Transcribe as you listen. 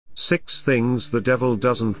6 Things the Devil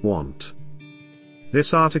Doesn't Want.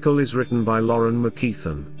 This article is written by Lauren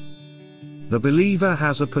McKeithen. The believer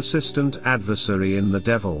has a persistent adversary in the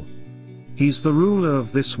devil. He's the ruler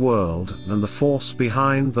of this world and the force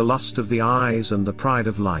behind the lust of the eyes and the pride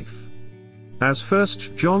of life. As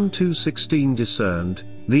 1 John 2:16 discerned,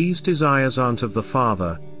 these desires aren't of the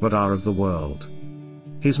Father, but are of the world.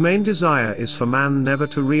 His main desire is for man never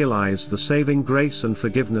to realize the saving grace and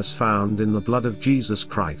forgiveness found in the blood of Jesus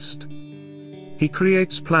Christ. He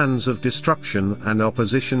creates plans of destruction and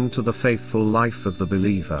opposition to the faithful life of the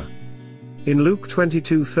believer. In Luke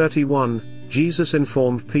 22:31, Jesus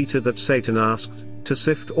informed Peter that Satan asked to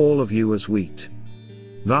sift all of you as wheat.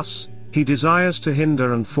 Thus, he desires to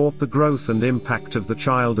hinder and thwart the growth and impact of the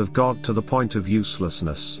child of God to the point of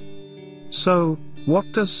uselessness. So,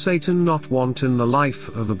 what does Satan not want in the life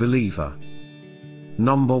of a believer?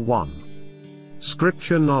 Number 1.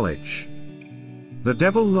 Scripture knowledge. The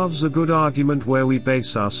devil loves a good argument where we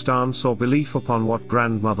base our stance or belief upon what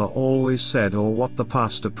grandmother always said or what the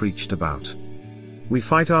pastor preached about. We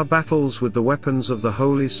fight our battles with the weapons of the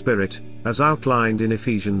Holy Spirit, as outlined in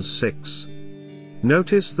Ephesians 6.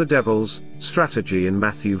 Notice the devil's strategy in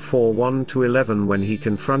Matthew 4:1-11 when he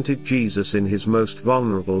confronted Jesus in his most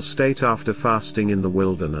vulnerable state after fasting in the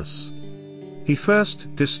wilderness. He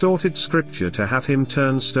first distorted scripture to have him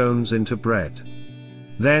turn stones into bread.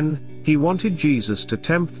 Then, he wanted Jesus to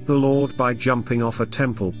tempt the Lord by jumping off a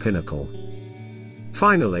temple pinnacle.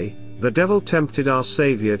 Finally, the devil tempted our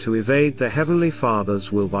Savior to evade the Heavenly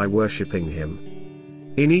Father's will by worshipping him.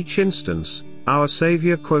 In each instance, our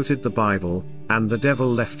Savior quoted the Bible, and the devil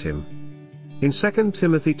left him. In 2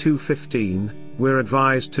 Timothy 2:15, we're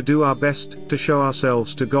advised to do our best to show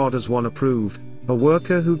ourselves to God as one approved, a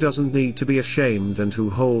worker who doesn't need to be ashamed and who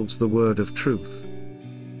holds the word of truth.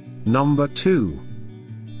 Number 2.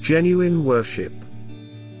 Genuine worship.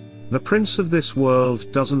 The prince of this world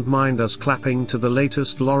doesn't mind us clapping to the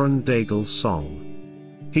latest Lauren Daigle song.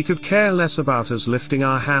 He could care less about us lifting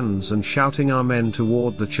our hands and shouting amen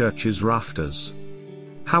toward the church's rafters.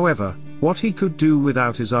 However, what he could do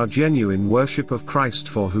without is our genuine worship of Christ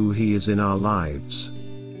for who he is in our lives.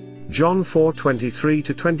 John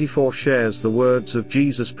 4:23-24 shares the words of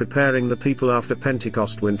Jesus preparing the people after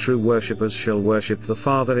Pentecost when true worshippers shall worship the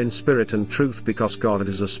Father in spirit and truth because God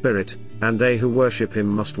is a spirit, and they who worship him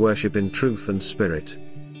must worship in truth and spirit.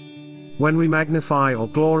 When we magnify or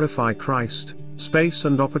glorify Christ, space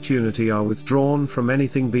and opportunity are withdrawn from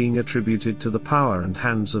anything being attributed to the power and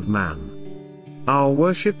hands of man. Our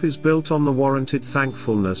worship is built on the warranted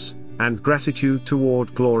thankfulness and gratitude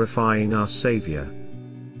toward glorifying our Savior.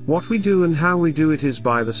 What we do and how we do it is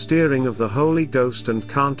by the steering of the Holy Ghost and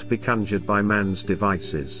can't be conjured by man's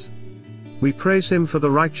devices. We praise him for the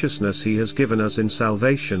righteousness he has given us in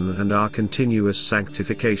salvation and our continuous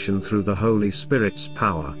sanctification through the Holy Spirit's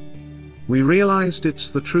power. We realized it's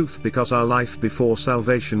the truth because our life before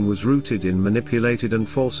salvation was rooted in manipulated and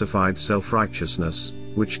falsified self-righteousness,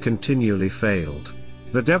 which continually failed.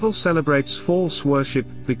 The devil celebrates false worship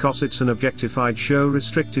because it's an objectified show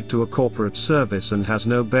restricted to a corporate service and has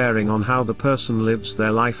no bearing on how the person lives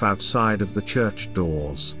their life outside of the church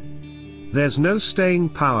doors. There's no staying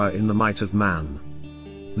power in the might of man.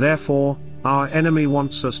 Therefore, our enemy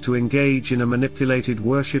wants us to engage in a manipulated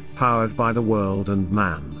worship powered by the world and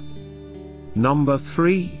man. Number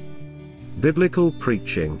 3. Biblical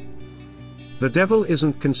preaching. The devil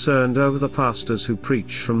isn't concerned over the pastors who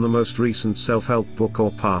preach from the most recent self-help book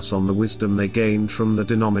or pass on the wisdom they gained from the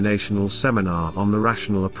denominational seminar on the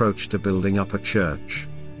rational approach to building up a church.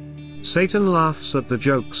 Satan laughs at the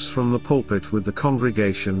jokes from the pulpit with the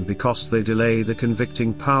congregation because they delay the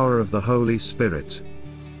convicting power of the Holy Spirit.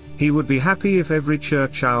 He would be happy if every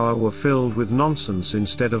church hour were filled with nonsense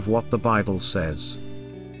instead of what the Bible says.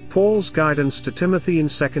 Paul's guidance to Timothy in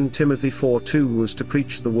 2 Timothy 4:2 was to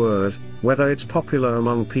preach the word, whether it's popular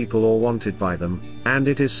among people or wanted by them, and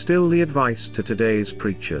it is still the advice to today's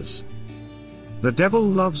preachers. The devil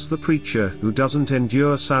loves the preacher who doesn't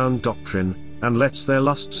endure sound doctrine, and lets their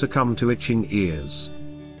lust succumb to itching ears.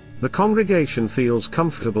 The congregation feels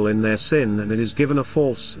comfortable in their sin and it is given a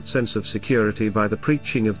false sense of security by the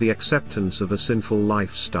preaching of the acceptance of a sinful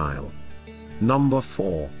lifestyle. Number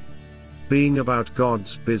 4. Being about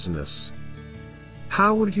God's business.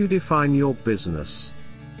 How would you define your business?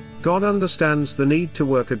 God understands the need to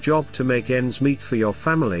work a job to make ends meet for your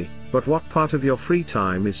family, but what part of your free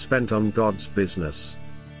time is spent on God's business?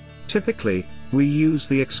 Typically, we use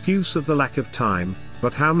the excuse of the lack of time,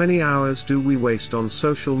 but how many hours do we waste on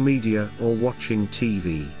social media or watching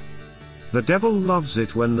TV? The devil loves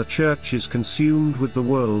it when the church is consumed with the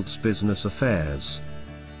world's business affairs.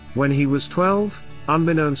 When he was 12,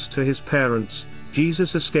 Unbeknownst to his parents,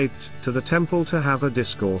 Jesus escaped to the temple to have a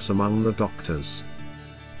discourse among the doctors.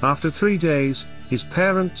 After 3 days, his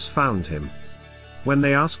parents found him. When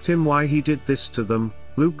they asked him why he did this to them,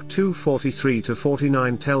 Luke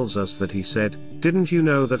 2:43-49 tells us that he said, "Didn't you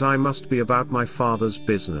know that I must be about my Father's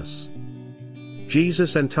business?"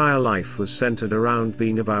 Jesus' entire life was centered around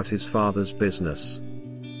being about his Father's business.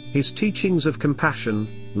 His teachings of compassion,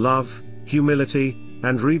 love, humility,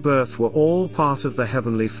 and rebirth were all part of the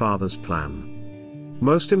Heavenly Father's plan.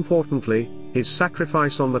 Most importantly, his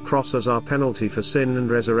sacrifice on the cross as our penalty for sin and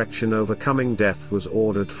resurrection overcoming death was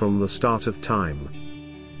ordered from the start of time.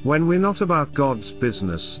 When we're not about God's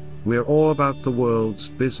business, we're all about the world's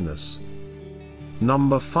business.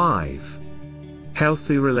 Number 5.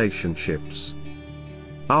 Healthy relationships.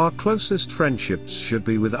 Our closest friendships should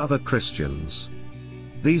be with other Christians.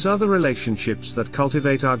 These are the relationships that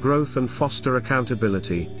cultivate our growth and foster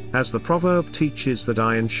accountability, as the proverb teaches that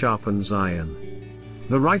iron sharpens iron.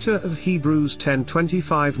 The writer of Hebrews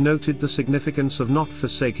 10:25 noted the significance of not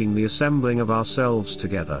forsaking the assembling of ourselves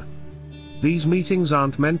together. These meetings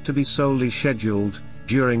aren't meant to be solely scheduled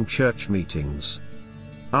during church meetings.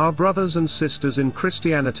 Our brothers and sisters in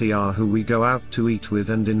Christianity are who we go out to eat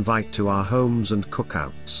with and invite to our homes and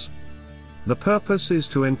cookouts. The purpose is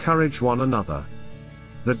to encourage one another.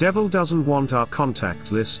 The devil doesn't want our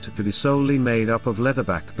contact list to be solely made up of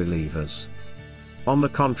leatherback believers. On the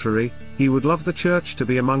contrary, he would love the church to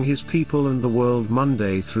be among his people and the world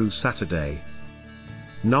Monday through Saturday.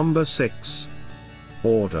 Number 6.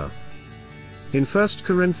 Order. In 1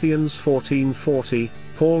 Corinthians 14:40,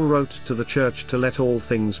 Paul wrote to the church to let all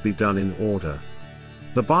things be done in order.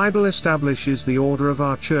 The Bible establishes the order of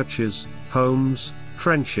our churches, homes,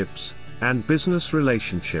 friendships, and business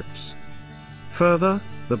relationships. Further,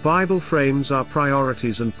 the Bible frames our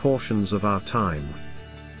priorities and portions of our time.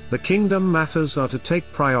 The kingdom matters are to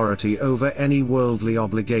take priority over any worldly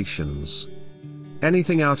obligations.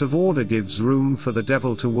 Anything out of order gives room for the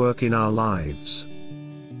devil to work in our lives.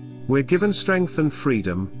 We're given strength and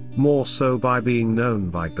freedom, more so by being known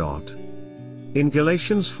by God. In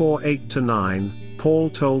Galatians 4:8-9, Paul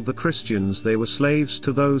told the Christians they were slaves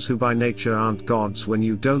to those who by nature aren't gods when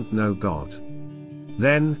you don't know God.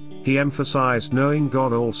 Then, he emphasized knowing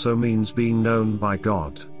God also means being known by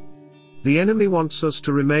God. The enemy wants us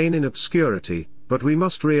to remain in obscurity, but we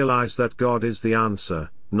must realize that God is the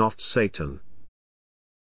answer, not Satan.